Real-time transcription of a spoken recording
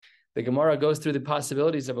The Gemara goes through the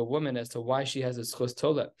possibilities of a woman as to why she has a schus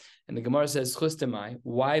tola. And the Gemara says, schus demai,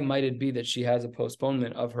 why might it be that she has a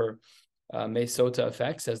postponement of her Maseches Sotah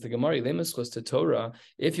effect? Says the Gemara, schus to Torah.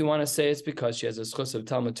 If you want to say it's because she has a schus of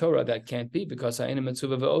Talmud Torah, that can't be, because ha'ina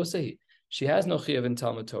mitzvah ve'osehi. She has no chiyuv in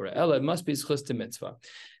Talmud Torah. Ella, it must be schus to mitzvah.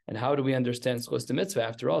 And how do we understand schus to mitzvah?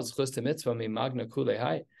 After all, schus to mitzvah mi magna kule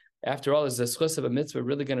hai. After all, is the schus of a mitzvah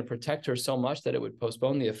really going to protect her so much that it would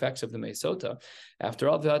postpone the effects of the Maseches Sotah? After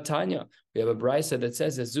all, v'hatanya, we have a brisa that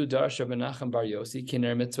says, "Zu darsha v'nacham bar yosi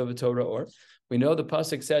kiner mitzvah v'torah or." We know the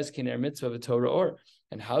pasuk says kiner mitzvah v'torah or.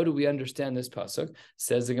 And how do we understand this pasuk?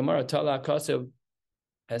 Says the Gemara, Tala kasev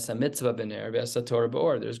es a mitzvah b'ner v'es a Torah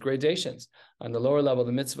b'or. There's gradations. On the lower level,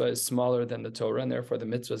 the mitzvah is smaller than the Torah, and therefore the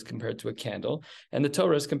mitzvah is compared to a candle, and the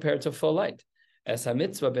Torah is compared to full light. As a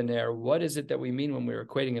mitzvah b'ner, what is it that we mean when we're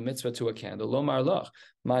equating a mitzvah to a candle? Lomar loch,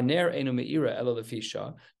 ma ner enu me'ira ela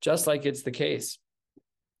lefisha. Just like it's the case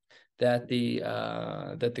that the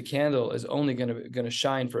candle is only going to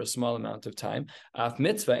shine for a small amount of time. Af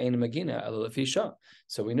mitzvah enu magina ela lefisha.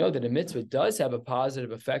 So we know that a mitzvah does have a positive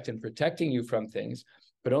effect in protecting you from things,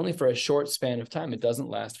 but only for a short span of time. It doesn't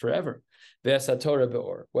last forever. V'esa Torah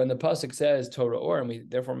be'or. When the pasuk says Torah or, and we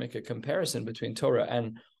therefore make a comparison between Torah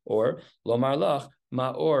and or, lomar lach,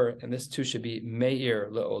 ma'or, and this too should be meir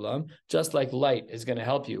le'olam, just like light is going to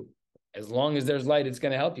help you. As long as there's light, it's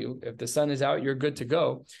going to help you. If the sun is out, you're good to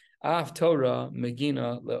go. Af Torah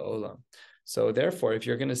megina le'olam. So therefore, if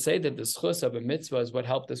you're going to say that the schus of a mitzvah is what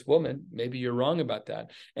helped this woman, maybe you're wrong about that.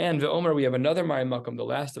 And ve'omer, we have another Mari Makom, the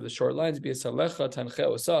last of the short lines, b'yisalecha tanche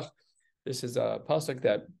osach. This is a pasuk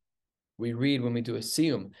that we read when we do a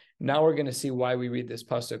siyum. Now we're going to see why we read this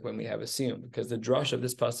pasuk when we have a siyum, because the drush of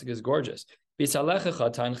this pasuk is gorgeous. That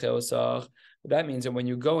means that when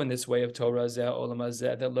you go in this way of Torah,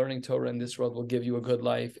 that learning Torah in this world will give you a good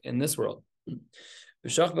life in this world.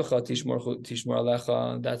 That's zumisa,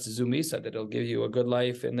 that it'll give you a good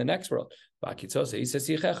life in the next world.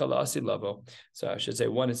 So I should say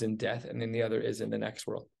one is in death and then the other is in the next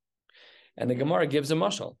world. And the Gemara gives a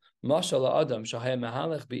mashal. Adam shahaya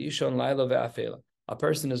mahalech beishon laila ve'afela. A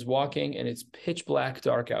person is walking and it's pitch black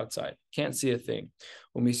dark outside. Can't see a thing.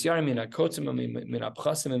 He's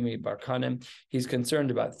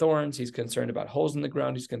concerned about thorns. He's concerned about holes in the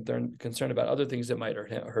ground. He's concerned about other things that might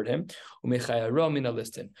hurt him.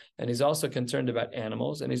 And he's also concerned about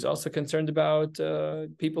animals. And he's also concerned about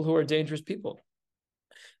people who are dangerous people.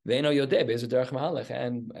 And in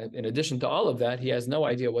addition to all of that, he has no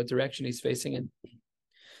idea what direction he's facing in.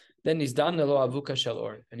 Then he's and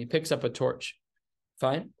he picks up a torch.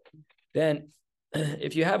 Fine. Then,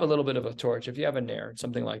 if you have a little bit of a torch, if you have a nair,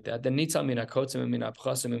 something like that, then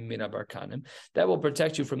that will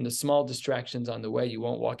protect you from the small distractions on the way. You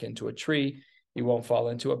won't walk into a tree. You won't fall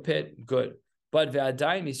into a pit. Good. But you're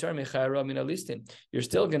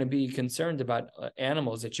still going to be concerned about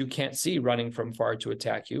animals that you can't see running from far to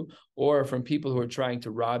attack you, or from people who are trying to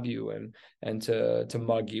rob you and to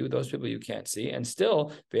mug you. Those people you can't see. And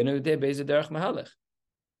still,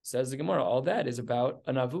 says the Gemara, all that is about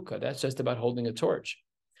an avuka. That's just about holding a torch.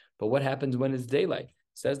 But what happens when it's daylight?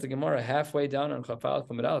 Says the Gemara, halfway down on Chafal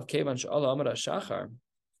from Aleph, Kevan Sha'ala Amar Shachar.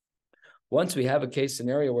 Once we have a case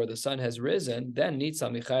scenario where the sun has risen, then Nitzal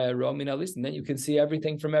Michaya Ro Min Alis, and then you can see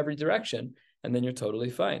everything from every direction, and then you're totally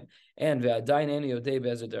fine. And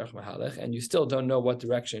and you still don't know what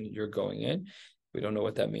direction you're going in. We don't know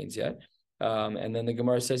what that means yet. And then the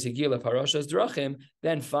Gemara says,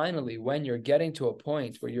 then finally, when you're getting to a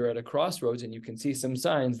point where you're at a crossroads and you can see some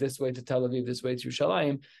signs, this way to Tel Aviv, this way to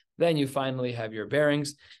Yerushalayim, then you finally have your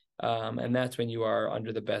bearings. And that's when you are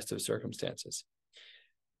under the best of circumstances.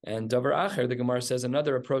 And Davar Acher, the Gemara says,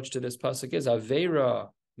 another approach to this pasuk is Aveira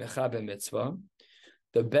mechabe mitzvah.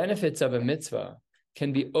 The benefits of a mitzvah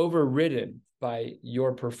can be overridden by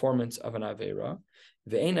your performance of an Aveira.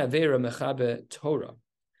 Ve'ein Aveira mechabe Torah.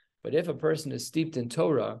 But if a person is steeped in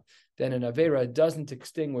Torah, then an Aveira doesn't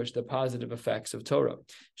extinguish the positive effects of Torah.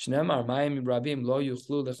 Shneimar mayim rabim lo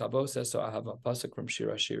yuchlu lechabos eso ahava, pasuk from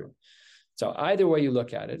shiur. So either way you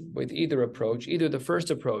look at it, with either approach, either the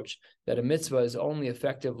first approach, that a mitzvah is only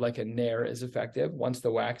effective like a nair is effective. Once the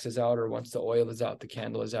wax is out or once the oil is out, the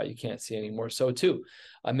candle is out, you can't see anymore. So too,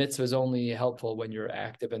 a mitzvah is only helpful when you're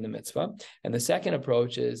active in the mitzvah. And the second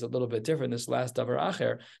approach is a little bit different. This last davar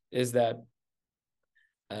acher is that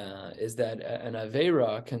an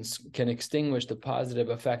Aveira can extinguish the positive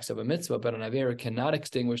effects of a mitzvah, but an Aveira cannot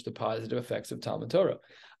extinguish the positive effects of Talmud Torah.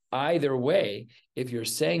 Either way, if you're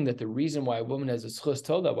saying that the reason why a woman has a schus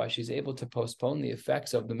tola, why she's able to postpone the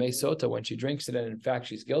effects of the Maseches Sotah when she drinks it, and in fact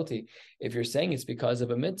she's guilty, if you're saying it's because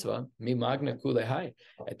of a mitzvah, mi magna kulehai,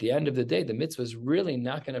 at the end of the day, the mitzvah is really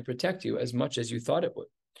not going to protect you as much as you thought it would.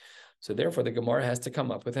 So therefore, the Gemara has to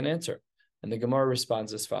come up with an answer. And the Gemara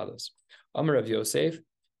responds as follows. Amar Rav Yosef,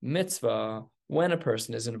 mitzvah, when a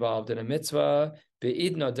person is involved in a mitzvah,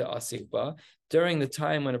 be'idna de asikba, during the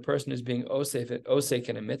time when a person is being osek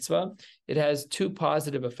in a mitzvah, it has two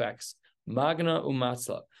positive effects, magna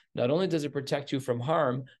umatzla. Not only does it protect you from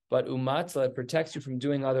harm, but umatzla, it protects you from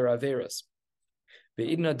doing other averas.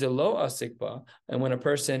 Be'idna de lo asikba, and when a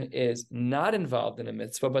person is not involved in a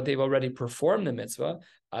mitzvah, but they've already performed the mitzvah,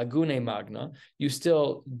 agune magna, you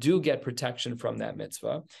still do get protection from that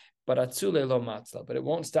mitzvah, but atzule lo matzla, but it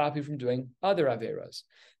won't stop you from doing other averas.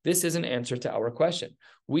 This is an answer to our question.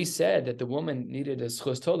 We said that the woman needed a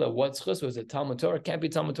schus tola. What schus was it? Talmud Torah? Can't be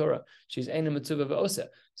Talmud Torah. She's ein mitzvah v'osa.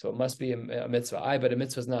 So it must be a mitzvah. But a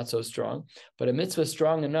mitzvah is not so strong. But a mitzvah is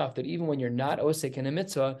strong enough that even when you're not osek in a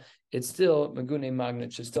mitzvah, it's still, magune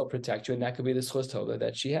magnet should still protect you. And that could be the schus tola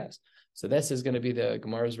that she has. So this is going to be the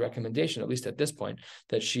Gemara's recommendation, at least at this point,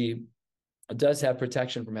 that she does have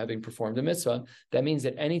protection from having performed a mitzvah. That means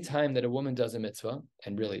that any time that a woman does a mitzvah,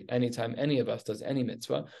 and really anytime any of us does any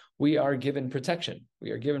mitzvah, we are given protection.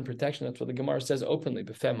 We are given protection. That's what the Gemara says openly,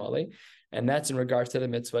 b'female, and that's in regards to the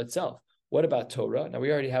mitzvah itself. What about Torah? Now,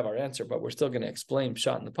 we already have our answer, but we're still going to explain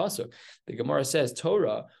pshat in the pasuk. The Gemara says,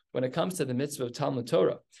 Torah, when it comes to the mitzvah of Talmud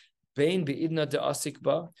Torah, bein be'idna de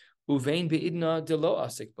asikba, uvein be'idna de lo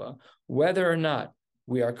asikba, whether or not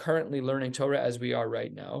we are currently learning Torah as we are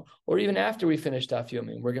right now, or even after we finish Daf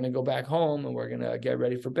Yomi, we're going to go back home and we're going to get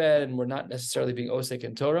ready for bed, and we're not necessarily being osek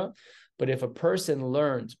in Torah. But if a person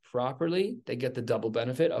learns properly, they get the double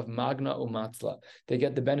benefit of magna umatzla. They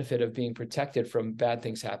get the benefit of being protected from bad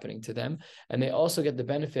things happening to them. And they also get the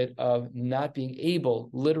benefit of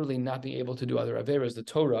literally not being able to do other averas. The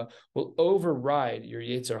Torah will override your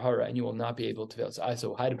yetzer hara, and you will not be able to fail.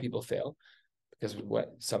 So how do people fail? Because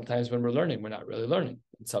sometimes when we're learning, we're not really learning.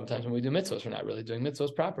 And sometimes when we do mitzvahs, we're not really doing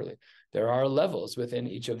mitzvahs properly. There are levels within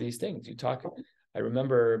each of these things. I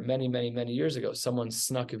remember many, many, many years ago, someone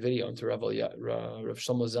snuck a video into Rav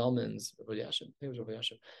Shlomo Zalman's,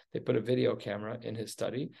 they put a video camera in his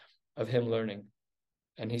study of him learning.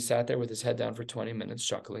 And he sat there with his head down for 20 minutes,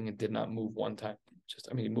 chuckling, and did not move one time.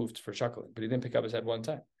 He moved for chuckling, but he didn't pick up his head one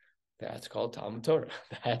time. That's called Talmud Torah.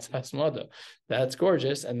 That's Hasmada. That's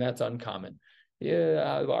gorgeous, and that's uncommon.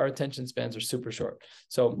 Yeah, our attention spans are super short.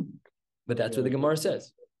 So, but that's what the Gemara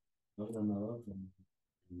says.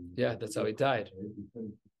 Yeah, that's how he died.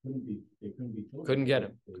 Couldn't get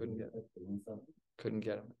him.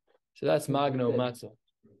 So that's Magno Matzah.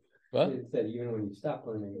 What? It said even when you stop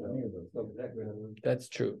learning. That's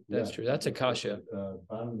true. That's a kasha.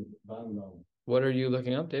 What are you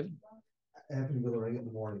looking up, David? I have to be learning in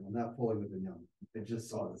the morning. I'm not pulling with the young. I just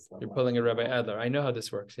saw this. You're pulling a Rabbi Adler. I know how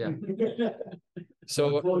this works. Yeah.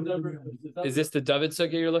 So, is this the David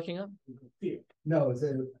Sugya you're looking up? No, it's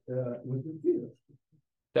with the fear.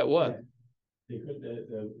 That what? They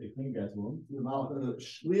couldn't get to him. The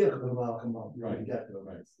shliach of the Malcolm up. Right. Get to him.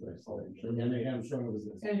 Right. And they have shown it was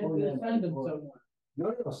this.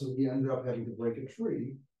 No. So he ended up having to break a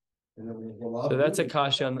tree. So that's a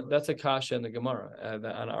kasha in the Gemara,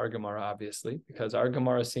 on our Gemara, obviously, because our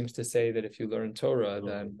Gemara seems to say that if you learn Torah,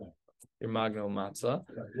 then you're magno matzah.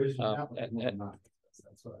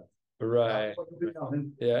 Right.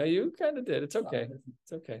 Yeah, you kind of did. It's okay.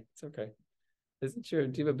 Do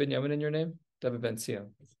you have a Binyamin in your name? David Ben Sion.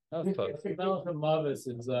 That was close. Mavis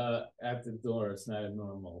is at the door. It's not a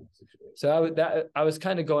normal situation. So I was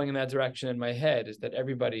kind of going in that direction in my head, is that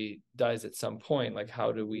everybody dies at some point. Like,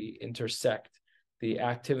 how do we intersect the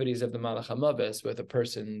activities of the Malach HaMavis with a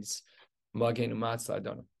person's Magenu Matzah? I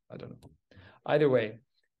don't know. Either way,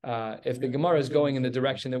 if the Gemara is going in the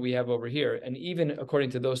direction that we have over here, and even according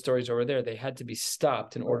to those stories over there, they had to be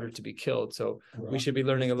stopped in order to be killed. So we should be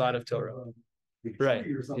learning a lot of Torah. Right.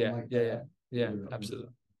 Yeah, absolutely.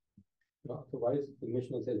 So why does the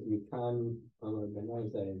Mishnah says we can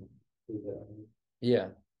Yeah.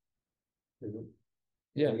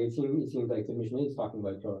 Like it seems like the Mishnah is talking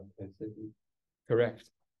about Torah. Correct.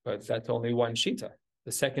 But that's only one shita.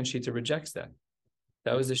 The second shita rejects that.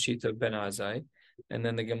 That was the shita of Ben Azai. And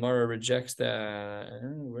then the Gemara rejects that.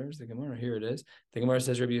 Where's the Gemara? Here it is. The Gemara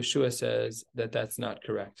says, Rabbi Yeshua says that that's not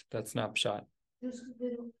correct. That's not pshat.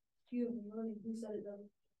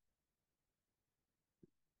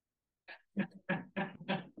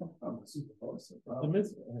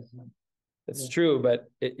 It's true, but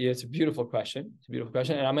it's a beautiful question. It's a beautiful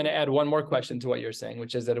question. And I'm going to add one more question to what you're saying,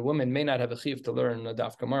 which is that a woman may not have a chiyuv to learn a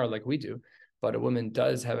daf Gemara like we do, but a woman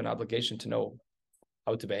does have an obligation to know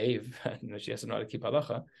how to behave. She has to know how to keep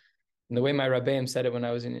halacha. And the way my Rabbeim said it when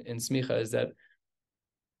I was in Smicha is that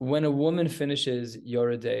when a woman finishes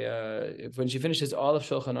Yoredeya, when she finishes all of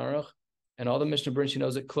Shulchan Aruch and all the Mishnah Berurah, she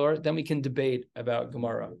knows it klor, then we can debate about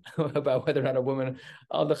Gemara, about whether or not a woman,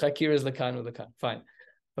 all the chakir is lakan or lakan. Fine.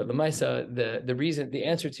 But Lamaisa, the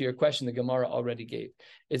answer to your question, the Gemara already gave.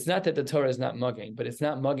 It's not that the Torah is not mugging, but it's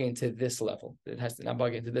not mugging to this level. It has to not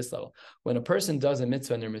mugging to this level. When a person does a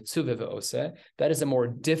mitzvah and they're mitzvah ve'oseh, that is a more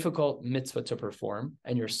difficult mitzvah to perform,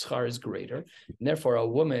 and your schar is greater. And therefore, a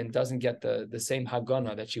woman doesn't get the same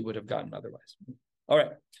hagana that she would have gotten otherwise. All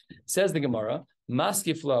right. Says the Gemara,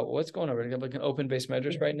 Maskifla, what's going on? We're going to like an open base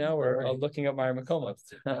medrash right now. We're looking at Meir Makoma.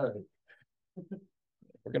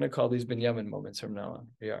 We're going to call these Binyamin moments from now on.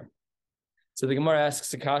 We are. So the Gemara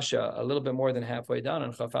asks Akasha a little bit more than halfway down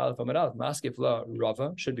on Chaf Aleph Amud Aleph. Maskif la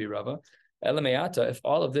Rava, should be Rava. Elameata, if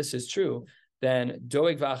all of this is true, then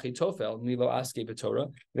Doeg V'Achi Tofel, Milo Aske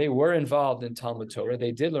B'Torah, they were involved in Talmud Torah.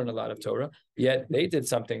 They did learn a lot of Torah, yet they did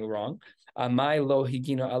something wrong. Amai lo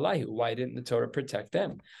higino alayhu. Why didn't the Torah protect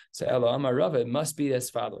them? So Elo Amar Rava, it must be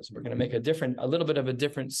as follows. We're going to make a little bit of a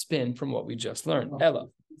different spin from what we just learned.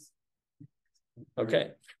 Elo.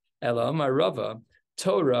 Okay. Ela Marava,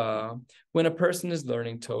 Torah, when a person is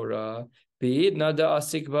learning Torah, when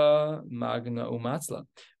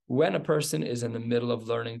a person is in the middle of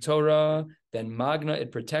learning Torah, then magna,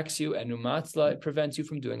 it protects you, and umatzla, it prevents you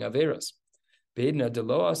from doing averos.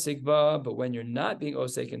 But when you're not being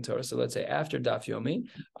osek in Torah, so let's say after Daf Yomi,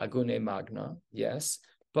 agune magna, yes,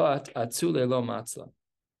 but atzule lo matzla.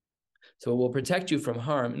 So it will protect you from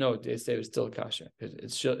harm. No, they say it's still kasha.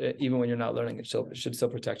 Even when you're not learning, it should still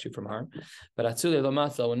protect you from harm. But atzule lo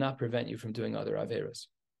matzla will not prevent you from doing other averos.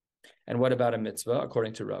 And what about a mitzvah?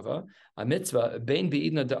 According to Rava, a mitzvah, bein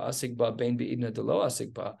beidna da asikba, bein beidna da lo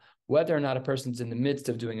asikba, whether or not a person's in the midst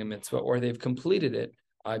of doing a mitzvah or they've completed it,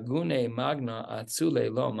 agune magna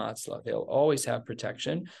atzule lo matzla. They'll always have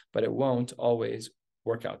protection, but it won't always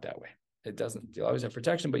work out that way. It doesn't. You'll always have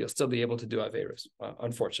protection, but you'll still be able to do averos,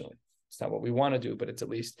 unfortunately. It's not what we want to do, but it's at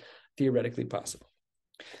least theoretically possible.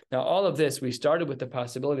 Now, all of this, we started with the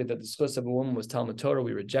possibility that the schus of a woman was Talmud Torah.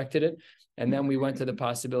 We rejected it. And then we went to the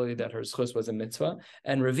possibility that her schus was a mitzvah.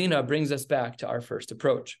 And Ravina brings us back to our first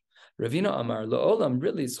approach. Ravina Amar, Lo'olam,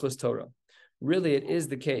 really schus Torah. Really, it is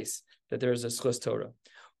the case that there is a schus Torah.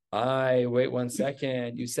 Wait 1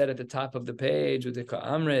 second. You said at the top of the page,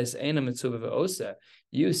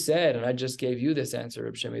 you said, and I just gave you this answer,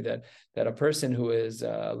 Reb Shimi, that a person who is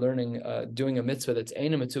doing a mitzvah that's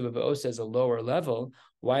Eina Mitzvah V'Osa is a lower level.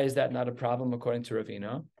 Why is that not a problem according to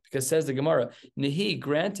Ravina? Because says the Gemara, Nihi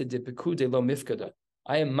granted de pekude lo mifkada.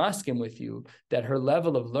 I am masking with you that her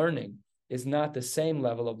level of learning is not the same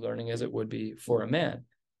level of learning as it would be for a man.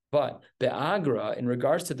 But be'agra, in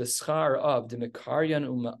regards to the schar of the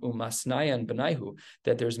mikaryan umasnayan benaihu,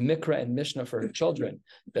 that there's mikra and mishnah for her children,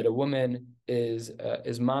 that a woman is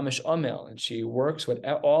mamish amel, and she works with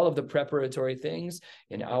all of the preparatory things.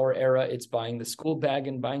 In our era, it's buying the school bag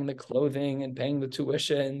and buying the clothing and paying the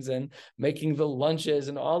tuitions and making the lunches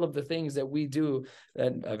and all of the things that we do,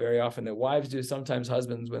 that very often that wives do, sometimes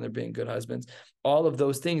husbands when they're being good husbands. All of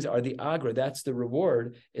those things are the agra. That's the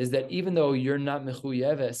reward, is that even though you're not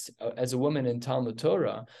mechuyeves as a woman in Talmud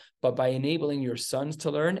Torah, but by enabling your sons to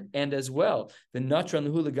learn, and as well, the natran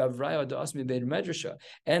hula gavraya da'asmi beid medrasha,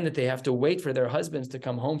 and that they have to wait for their husbands to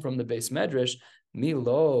come home from the base medrash,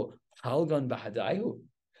 milo halgan bahadayu.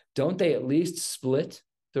 Don't they at least split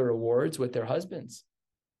the rewards with their husbands?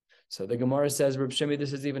 So the Gemara says, Reb Shimi,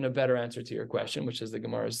 this is even a better answer to your question, which is the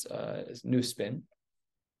Gemara's new spin.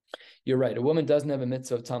 You're right. A woman doesn't have a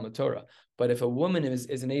mitzvah of Talmud Torah, but if a woman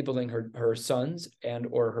is enabling her sons and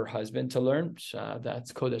or her husband to learn,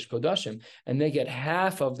 that's Kodesh Kodashim, and they get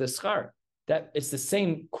half of the schar. That it's the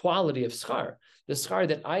same quality of schar. The schar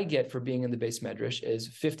that I get for being in the base medrash is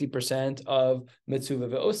 50% of mitzvah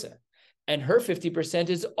ve'oseh, and her 50%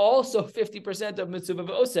 is also 50% of mitzvah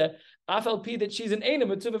ve'oseh. Afal pi that she's an eina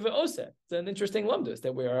mitzvah ve'oseh. It's an interesting lumdus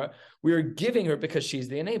that we are giving her because she's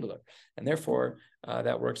the enabler, and therefore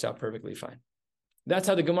that works out perfectly fine. That's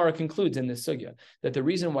how the Gemara concludes in this sugya, that the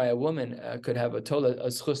reason why a woman could have a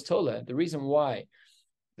schus tola, the reason why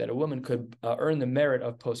that a woman could earn the merit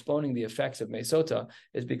of postponing the effects of Maseches Sotah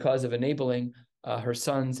is because of enabling her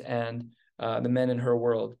sons and the men in her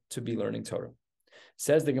world to be learning Torah.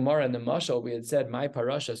 Says the Gemara in the Mashal, we had said, my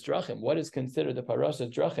parashas drachim. What is considered the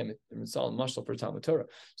parashas drachim? It's all Mashal for Talmud Torah.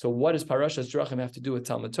 So what does parashas drachim have to do with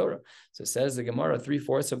Talmud Torah? So says the Gemara,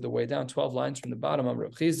 3/4 of the way down, 12 lines from the bottom, Amr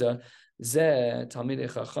Chiza, Ze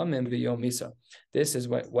Talmidei Chachamim v'Yom Misa. This is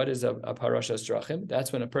what is a parashas drachim.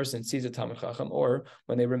 That's when a person sees a Talmud Chacham, or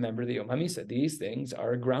when they remember the Yom HaMisa. These things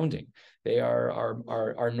are grounding. They are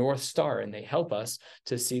our North Star, and they help us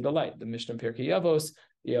to see the light. The Mishnah Pirkei Avos,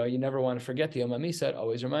 you never want to forget the Yom HaMisa. It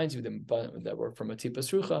always reminds you that we're from a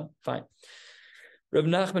Tipas Rucha. Fine. Rav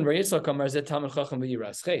Nachman Bar Yitzchak Amar Zeh Talmid Chacham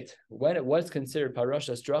v'Yiras Chet. When it was considered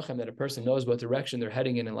parashas drachim, that a person knows what direction they're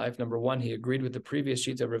heading in life. Number one, he agreed with the previous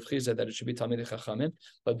sheet of Rav Chiza that it should be Talmidei Chachamim,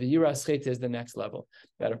 but v'Yiras Chet is the next level,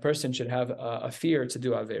 that a person should have a fear to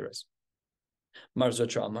do averas. That's a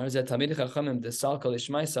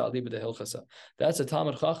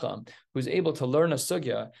Talmid Chacham who's able to learn a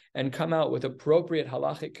sugya and come out with appropriate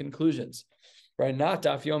halachic conclusions. Right, not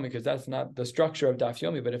Daf Yomi, because that's not the structure of Daf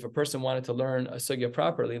Yomi. But if a person wanted to learn a sugya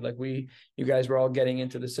properly, like you guys were all getting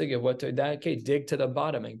into the sugya, dig to the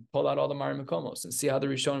bottom and pull out all the Marim Makomos and see how the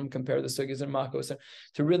Rishonim compare the sugyas and Makos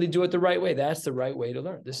to really do it the right way. That's the right way to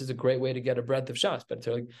learn. This is a great way to get a breadth of Shas, but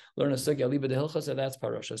to learn a sugya liba de hilchasa, that's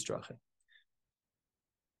parashas drachim.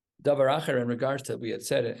 Davar acher, in regards to, we had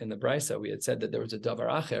said in the Brisa, we had said that there was a davar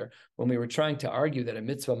acher when we were trying to argue that a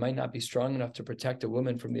mitzvah might not be strong enough to protect a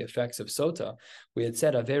woman from the effects of sota. We had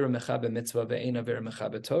said avera mechabe mitzvah ve'ein avera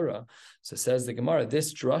mechabe Torah. So says the Gemara,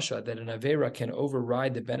 this drasha that an avera can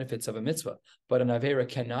override the benefits of a mitzvah, but an avera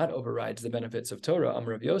cannot override the benefits of Torah.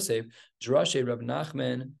 Amar Rav Yosef, darshe Rav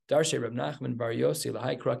Nachman bar Yossi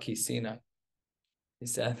l'haikra kisina. He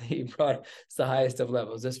said he brought it's the highest of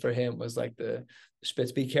levels. This for him was like the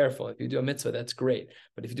spitz. Be careful. If you do a mitzvah, that's great.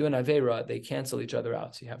 But if you do an avera, they cancel each other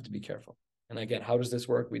out. So you have to be careful. And again, how does this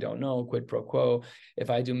work? We don't know. Quid pro quo. If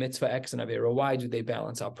I do mitzvah X and avera Y, do they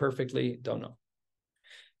balance out perfectly? Don't know.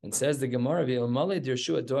 And says the Gemara, and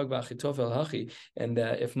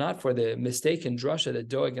if not for the mistaken drasha that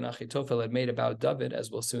Doeg and Achitophel had made about David, as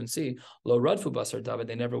we'll soon see, lo radfu basar David,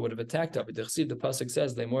 they never would have attacked David. The pasuk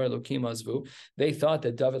says, "Lemor Elokim azvu." They thought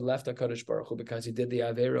that David left HaKadosh Baruch Hu because he did the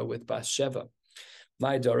avera with Bathsheba.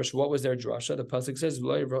 My Dorish, what was their drasha? The pasuk says,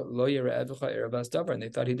 "Lo yire'evecha erbas davar," and they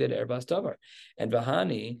thought he did erbas davar. And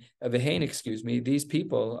v'hein, excuse me, these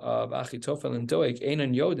people of Achitophel and Doeg,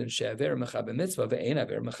 einan yodin she'aver mechabe mitzvah ve'ein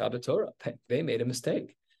aver mechabe Torah. They made a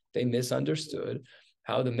mistake. They misunderstood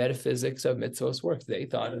how the metaphysics of mitzvos works. They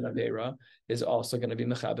thought an avera is also going to be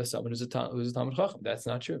mechabe someone who's a Talmud Chacham. That's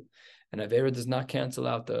not true. An avera does not cancel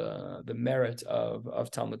out the merit of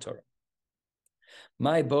Talmud Torah.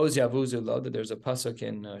 My boz yavuzu lo, that there's a pasuk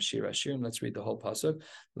in shiur. Let's read the whole pasuk.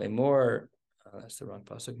 Lemor, that's the wrong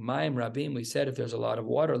pasuk. Ma'im rabim, we said if there's a lot of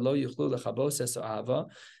water, lo yuchlu lechabos es ahava,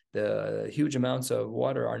 the huge amounts of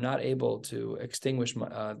water are not able to extinguish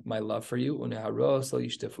my love for you. Uneharos lo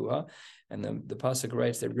yishtafuha, and the pasuk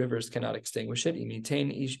writes that rivers cannot extinguish it. Im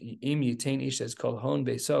yitain ish says kol hon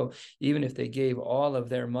beso, even if they gave all of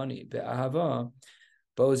their money be'ahava,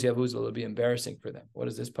 Boz Yavuzulo will be embarrassing for them. What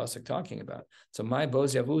is this pasuk talking about? So my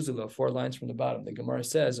Boz Yavuzulo, 4 lines from the bottom. The Gemara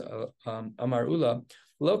says, Amar Ula,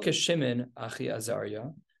 Lo Shimon Achi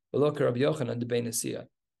Azariah, Lo Rabbi Yochanan de Bein Nesiah.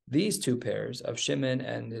 These two pairs of Shimon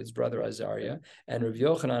and his brother Azariah and Rabbi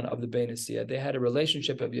Yochanan of the Bein Nesiah, they had a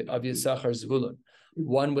relationship of Yisachar Zvulun.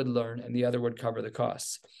 One would learn and the other would cover the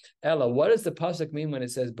costs. Ella, what does the pasuk mean when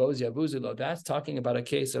it says Boz Yavuzulo? That's talking about a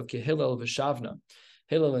case of Kehillel v'Shavna.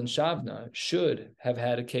 Hillel and Shavna should have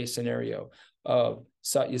had a case scenario of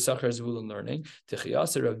Yisachar Zvulun learning.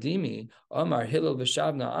 Tichiyasa Rav Dimi, Amar Hillel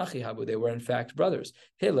v'Shavna Achihabu. They were in fact brothers.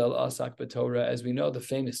 Hillel asak b'Torah, as we know the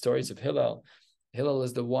famous stories of Hillel. Hillel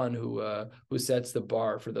is the one who sets the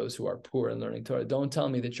bar for those who are poor in learning Torah. Don't tell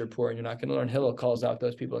me that you're poor and you're not going to learn. Hillel calls out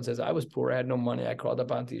those people and says, I was poor, I had no money, I crawled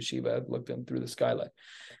up onto yeshiva, I looked in through the skylight.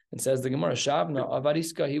 And says the Gemara, Shavna,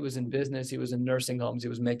 Avariska, he was in business, he was in nursing homes, he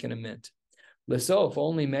was making a mint. Lesof,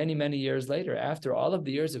 only many, many years later, after all of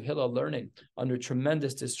the years of Hillel learning under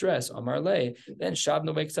tremendous distress, Amar Le, then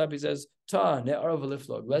Shavna wakes up, he says, Ta, ne'arav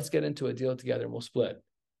liflog, let's get into a deal together and we'll split.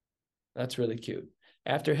 That's really cute.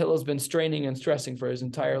 After Hillel's been straining and stressing for his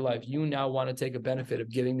entire life, you now want to take a benefit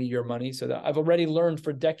of giving me your money so that I've already learned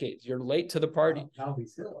for decades. You're late to the party. Now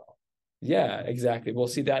he's Hillel. Yeah, exactly. We'll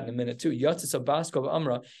see that in a minute too. Yotzis Abaskov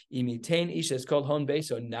Amra, imitain Isha is called Hon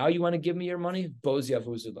Beso. Now you want to give me your money? Boz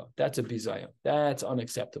Yavuzula. That's a bizayon. That's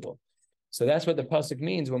unacceptable. So that's what the pasuk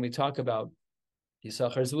means when we talk about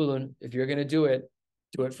Yisachar Zvulun. If you're going to do it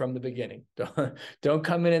from the beginning. Don't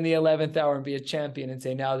come in the 11th hour and be a champion and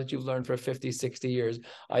say, now that you've learned for 50, 60 years,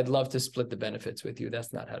 I'd love to split the benefits with you.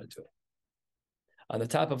 That's not how to do it. On the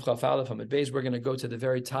top of Chaf Aleph Amud Beis, we're going to go to the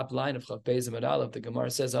very top line of Chaf Beis Amud Aleph. The Gemara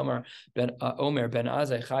says, Omer ben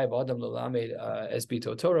Azai Chayav Adam Lalamed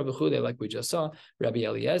Esbito Torah B'chudei, like we just saw. Rabbi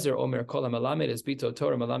Eliezer Omer Kol HaMalamed Esbito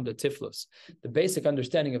Torah Malamda Tiflus. The basic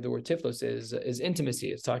understanding of the word Tiflus is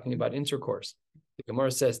intimacy. It's talking about intercourse. The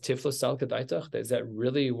Gemara says, Tiflus Sal Kedaitach. Is that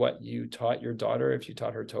really what you taught your daughter if you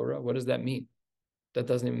taught her Torah? What does that mean? That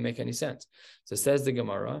doesn't even make any sense. So says the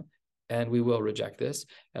Gemara, and we will reject this.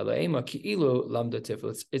 It's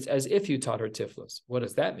as if you taught her tiflus. What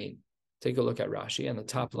does that mean? Take a look at Rashi on the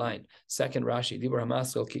top line. Second Rashi,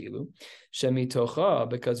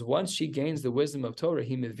 because once she gains the wisdom of Torah,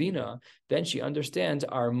 then she understands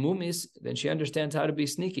our mumis, then she understands how to be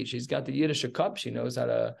sneaky. She's got the Yiddish cup, she knows how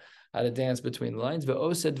to dance between the lines.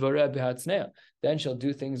 Then she'll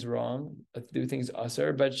do things wrong, do things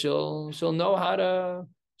usher, but she'll know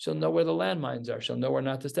she'll know where the landmines are. She'll know where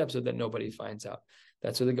not to step so that nobody finds out.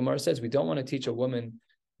 That's what the Gemara says. We don't want to teach a woman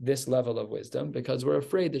this level of wisdom because we're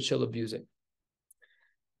afraid that she'll abuse it.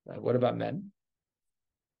 What about men?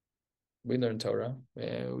 We learn Torah.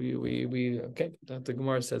 Okay. The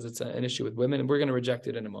Gemara says it's an issue with women, and we're going to reject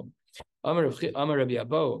it in a moment. Amar Rabbi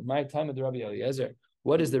Abo, my time with Rabbi Eliezer.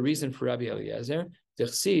 What is the reason for Rabbi Eliezer?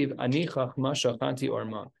 Tichsiv ani chachma shachanti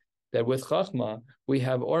orma. That with chachma we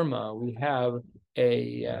have orma, we have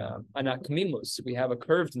an akmimus, we have a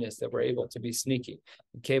curvedness that we're able to be sneaky.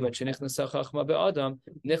 That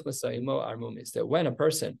when a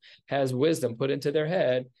person has wisdom put into their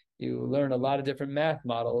head, you learn a lot of different math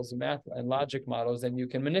and logic models, and you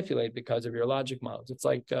can manipulate because of your logic models. It's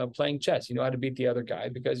like playing chess. You know how to beat the other guy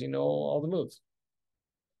because you know all the moves.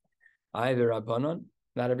 Either Rabbanon,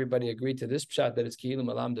 not everybody agreed to this pshat that it's ki'ilu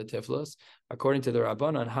malam de tiflus. According to the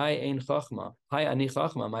Rabbanon, hai ein chachma, hai ani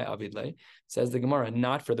chachma, my avidle, says the Gemara,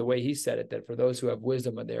 not for the way he said it, that for those who have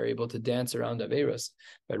wisdom and they're able to dance around Averos,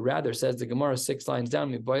 but rather says the Gemara 6 lines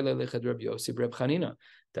down, mi boile lechad Rabbi Yossi Reb Chanina.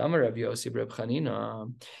 Damar Rabbi Yossi Reb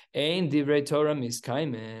Chanina, ein divrei Torah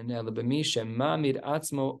miskaimen, ela b'mi shema mir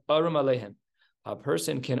atzmo arum alehem. A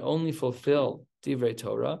person can only fulfill divrei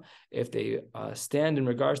Torah if they stand in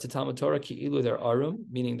regards to Talmud Torah ki'ilu they're arum,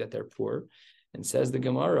 meaning that they're poor. And says the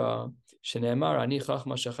Gemara, shenemar ani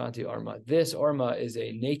chachma shachanti arma. This arma is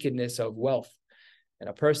a nakedness of wealth, and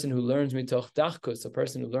a person who learns mitoch dachkus, a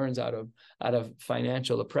person who learns out of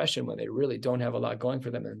financial oppression when they really don't have a lot going for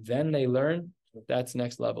them, and then they learn, that's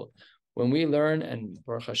next level. When we learn, and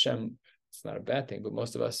Baruch Hashem, it's not a bad thing, but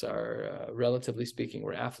most of us are, relatively speaking,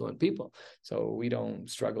 we're affluent people. So we don't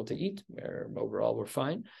struggle to eat. Overall, we're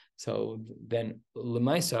fine. So then,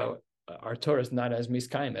 l'maisa, our Torah is not as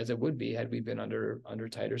miskayim as it would be had we been under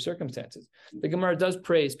tighter circumstances. The Gemara does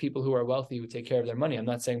praise people who are wealthy, who take care of their money. I'm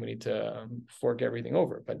not saying we need to fork everything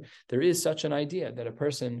over, but there is such an idea that a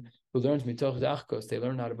person who learns mitoch dachkos, they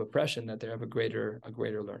learn out of oppression, that they have a greater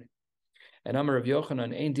learning. And Amar Rav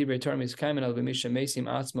Yochanan, ein divrei Torah miskayim al b'misha mesim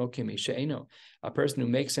atzmo kimi she'eno. A person who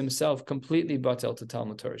makes himself completely batel to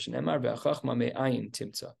Talmud Torah. Shenemar ve'achachma me'ayin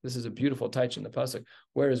timtza. This is a beautiful touch in the pasuk.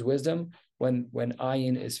 Where is wisdom? When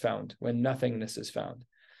ayin is found, when nothingness is found.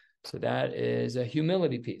 So that is a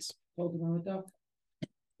humility piece. What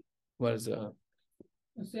is the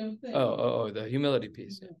same thing? The humility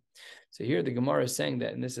piece. Yeah. So here the Gemara is saying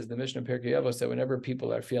that, and this is the Mishnah Pirkei Avos, that whenever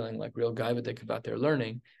people are feeling like real gaivadik about their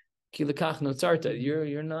learning, you're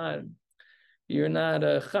not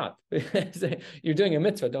a chap. You're doing a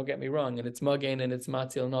mitzvah, don't get me wrong, and it's magain and it's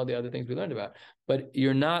matzil and all the other things we learned about. But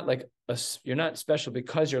you're not you're not special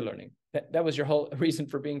because you're learning. That was your whole reason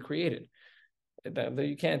for being created.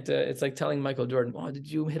 You can't. It's like telling Michael Jordan, "Oh, did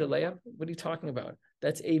you hit a layup? What are you talking about?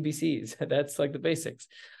 That's ABCs. That's like the basics."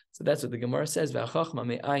 So that's what the Gemara says. V'achachma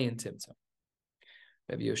me'ayin timtzah.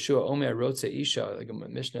 Rabbi Yeshua Omer Rotze Isha, like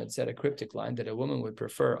Mishnah had said, a cryptic line that a woman would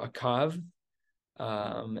prefer a kav,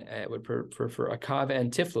 prefer a kav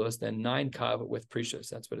and tiflus than 9 kav with precious.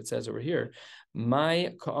 That's what it says over here.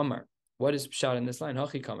 My ka'amar. What is pshat in this line?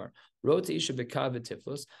 Hachi kamar. Rotze Isha bekav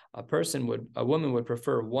tiflus. A woman would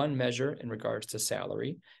prefer one measure in regards to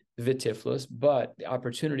salary, vitiflus, but the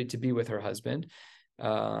opportunity to be with her husband.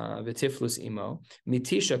 Vitiflus imo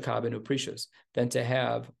mitisha kabenu precious, than to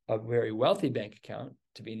have a very wealthy bank account,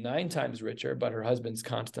 to be 9 times richer, but her husband's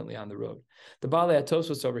constantly on the road. The Balei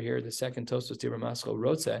HaTosfos over here, the second Tosfos Dibur Maschel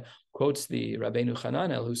Rotze, quotes the Rabbeinu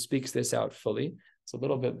Hananel, who speaks this out fully. It's a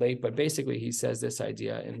little bit late, but basically he says this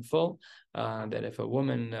idea in full, that if a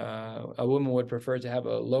woman would prefer to have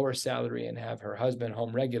a lower salary and have her husband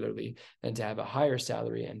home regularly than to have a higher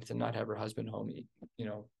salary and to not have her husband home,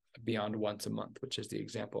 beyond once a month, which is the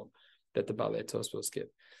example that the Balei HaTosfos give.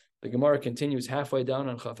 The Gemara continues halfway down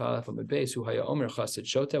on Chaf Aleph Amud Beis. Hu haya omer Chassid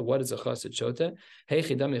Sotah. What is a Chassid Sotah? Hey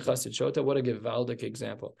chidami Chassid Sotah. What a givaldic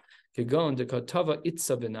example. Kigon de kotava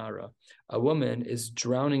itza benara. A woman is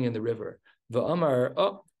drowning in the river.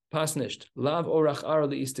 V'amar pasnisht lav orach ara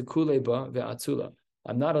liistekule ba ve'atzula.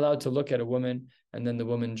 I'm not allowed to look at a woman, and then the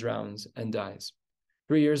woman drowns and dies.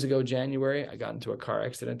 3 years ago, January, I got into a car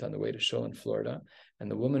accident on the way to Shul in Florida,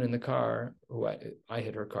 and the woman in the car, who I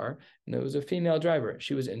hit her car, and it was a female driver.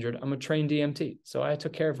 She was injured. I'm a trained DMT, so I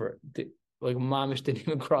took care of her. Like mamish didn't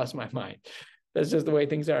even cross my mind. That's just the way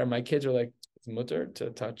things are. And my kids are like, "It's mutter to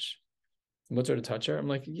touch. It's mutter to touch her." I'm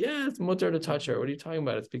like, "Yeah, it's mutter to touch her. What are you talking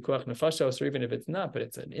about? It's pikuach nefashos, or even if it's not, but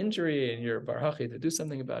it's an injury, and you're barhachi to do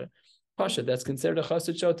something about it. Pasha, that's considered a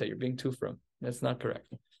chassid shota. You're being too from. That's not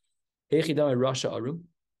correct."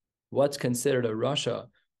 What's considered a rasha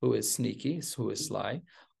who is sneaky, who is sly?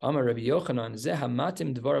 Amar Rabbi Yochanan,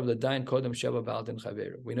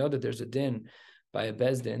 we know that there's a din by a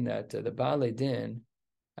bezdin that the Baalei Din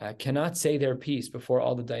cannot say their piece before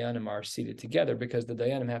all the dayanim are seated together, because the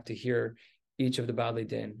dayanim have to hear each of the Baalei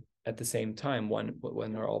Din at the same time when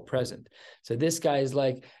they're all present. So this guy is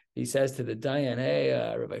like, he says to the dayan, "Hey,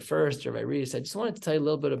 Rabbi Rees, I just wanted to tell you a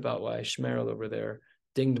little bit about why Shmerel over there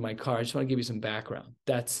dinged my car. I just want to give you some background."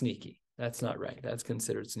 That's sneaky. That's not right. That's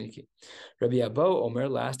considered sneaky. Rabbi Abo Omer,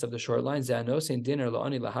 last of the short lines, in halacha,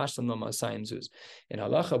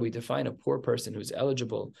 we define a poor person who's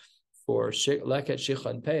eligible for leket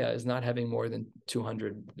shichan peah as not having more than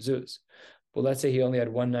 200 zuz. Well, let's say he only had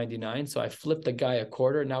 199, so I flipped the guy a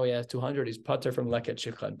quarter. Now he has 200. He's pater from leket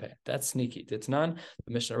shichan peah. That's sneaky. Titnan,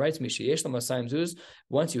 the Mishnah writes, "Mishiyesh l'masayim zuz."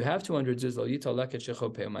 Once you have 200 zuz, lo yitol leket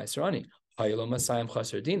shichan peah ma'asrani. If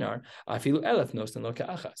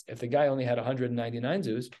the guy only had 199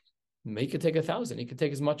 zuz, he could take 1,000. He could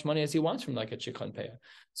take as much money as he wants from like a shikhan peah.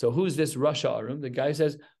 So who's this Rasha Arum? The guy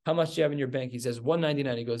says, "How much do you have in your bank?" He says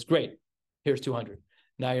 199. He goes, "Great, here's 200.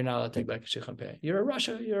 Now you're not allowed to take like a shikhan peah. You're a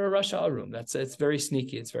Rasha Arum. It's very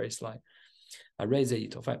sneaky. It's very sly.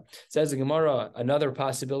 Says the Gemara, another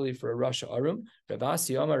possibility for a Rasha Arum.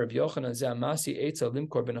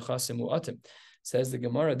 Says the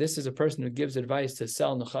Gemara, this is a person who gives advice to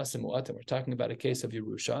sell nechasim mu'atim. We're talking about a case of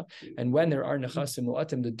Yerusha. And when there are nechasim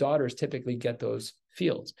mu'atim, the daughters typically get those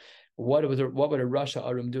fields. What would a Rasha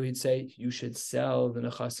Arum do? He'd say, you should sell the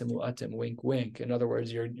nechasim mu'atim, wink, wink. In other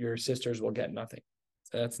words, your sisters will get nothing.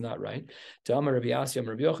 So that's not right. That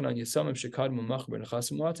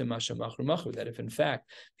if in fact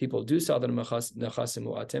people do sell the nechasim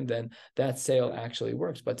mu'atim, then that sale actually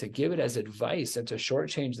works. But to give it as advice and to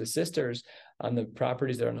shortchange the sisters on the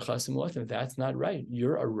properties that are nechasim mu'atim, that's not right.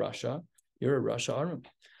 You're a Rasha Arum.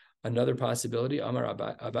 Another possibility, Amar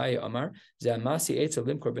Abaye Amar,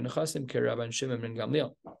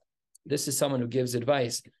 this is someone who gives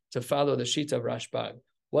advice to follow the shita of Rashbag.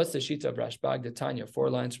 What's the shita of Rashbag? The Tanya, 4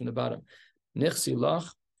 lines from the bottom. Nichsi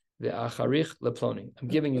lach ve'acharich leploni. I'm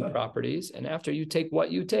giving you properties, and after you take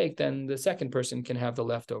what you take, then the second person can have the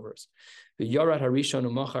leftovers. V'yorat harishon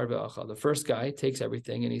u'machar ve'achal. The first guy takes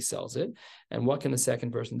everything and he sells it. And what can the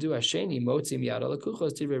second person do? Hasheni motzi miyad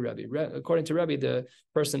alakuchos tivrei Rabbi. According to Rabbi, the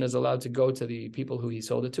person is allowed to go to the people who he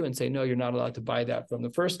sold it to and say, "No, you're not allowed to buy that from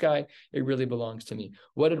the first guy. It really belongs to me."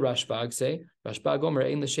 What did Rashbag say? Rashbag omer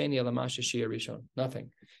ein l'sheni elamash shiur rishon.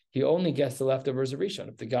 Nothing. He only gets the leftovers of Rishon.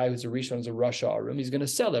 If the guy who's a Rishon is a Rasha Arum, he's going to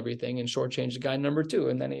sell everything and shortchange the guy number 2,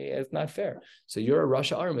 and then it's not fair. So you're a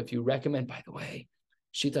Rasha Arum if you recommend, by the way,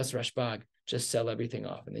 Shitas Rashbag, just sell everything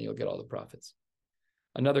off, and then you'll get all the profits.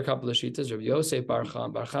 Another couple of Shitas, Rav Yosef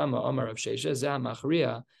Barchama Amar of Shesha, Zeh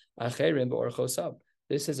Machriya Acherim B'Orchosab.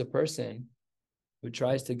 This is a person who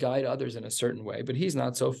tries to guide others in a certain way, but he's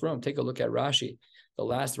not so from. Take a look at Rashi, the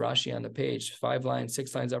last Rashi on the page, 5 lines,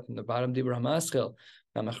 6 lines up from the bottom. Dibur Hamaschil.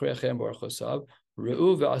 Re'u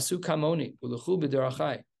ve'asu kamoni u'luchu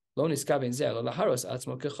b'derachai lo niskaben zeh lo laharos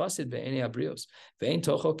atzmo kechasid be'enei abrios ve'ein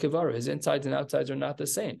tocho kevaru. His insides and outsides are not the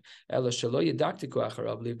same. Elo shelo yedaktiku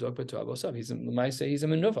acharav livdok b'toav osav. He's a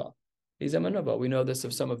menuva. He's a menuva. We know this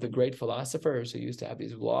of some of the great philosophers who used to have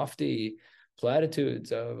these lofty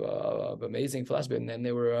platitudes of amazing philosophy, and then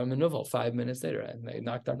they were a menuva 5 minutes later, and they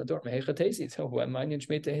knocked on the door.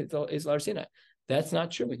 That's not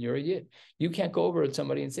true when you're a yid. You can't go over to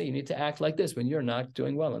somebody and say you need to act like this when you're not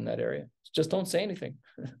doing well in that area. Just don't say anything.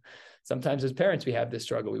 Sometimes as parents, we have this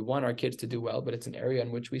struggle. We want our kids to do well, but it's an area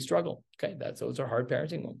in which we struggle. Okay, those are hard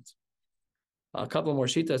parenting moments. A couple more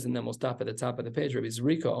shitas, and then we'll stop at the top of the page. Rabbi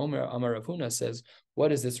Zrika Omer Amar Rav Huna says,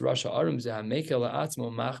 what is this Rasha Arum?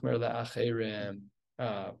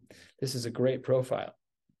 This is a great profile.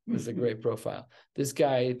 This is a great profile. This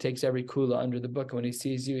guy takes every kula under the book, and when he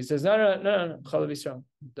sees you, he says, no, Chalav Yisrael.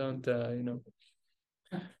 Don't,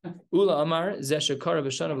 Ula Amar, Zeshakara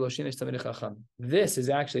B'Shana V'Loshinish Tamid Chacham. This is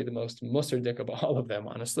actually the most musardik of all of them,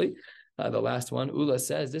 honestly. The last one, Ula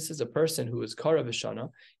says, this is a person who is Kara B'Shana.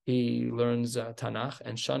 He learns Tanakh,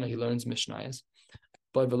 and Shana, he learns Mishnayos.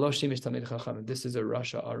 But V'Loshinish Tamid Chacham, this is a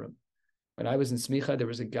Rasha Arum. When I was in Smicha, there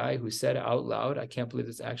was a guy who said out loud, I can't believe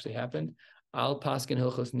this actually happened, Al Paskin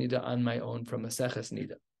Hilchos Nida on my own from Maseches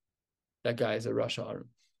Nida. That guy is a Rasha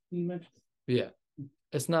Arum. Yeah.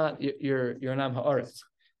 It's not, you're an Am Ha'aretz.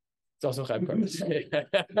 It's also Chaim Karmas.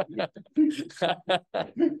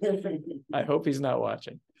 I hope he's not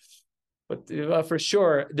watching. But for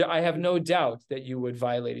sure, I have no doubt that you would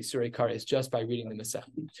violate Isurei Kares just by reading the Masech.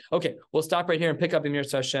 Okay, we'll stop right here and pick up Emir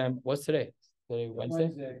Hashem. What's today? Today,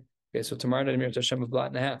 Wednesday? Okay, so tomorrow night, Emir Hashem, a blot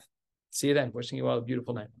and a half. See you then. Wishing you all a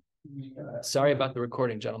beautiful night. Sorry about the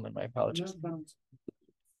recording, gentlemen. My apologies.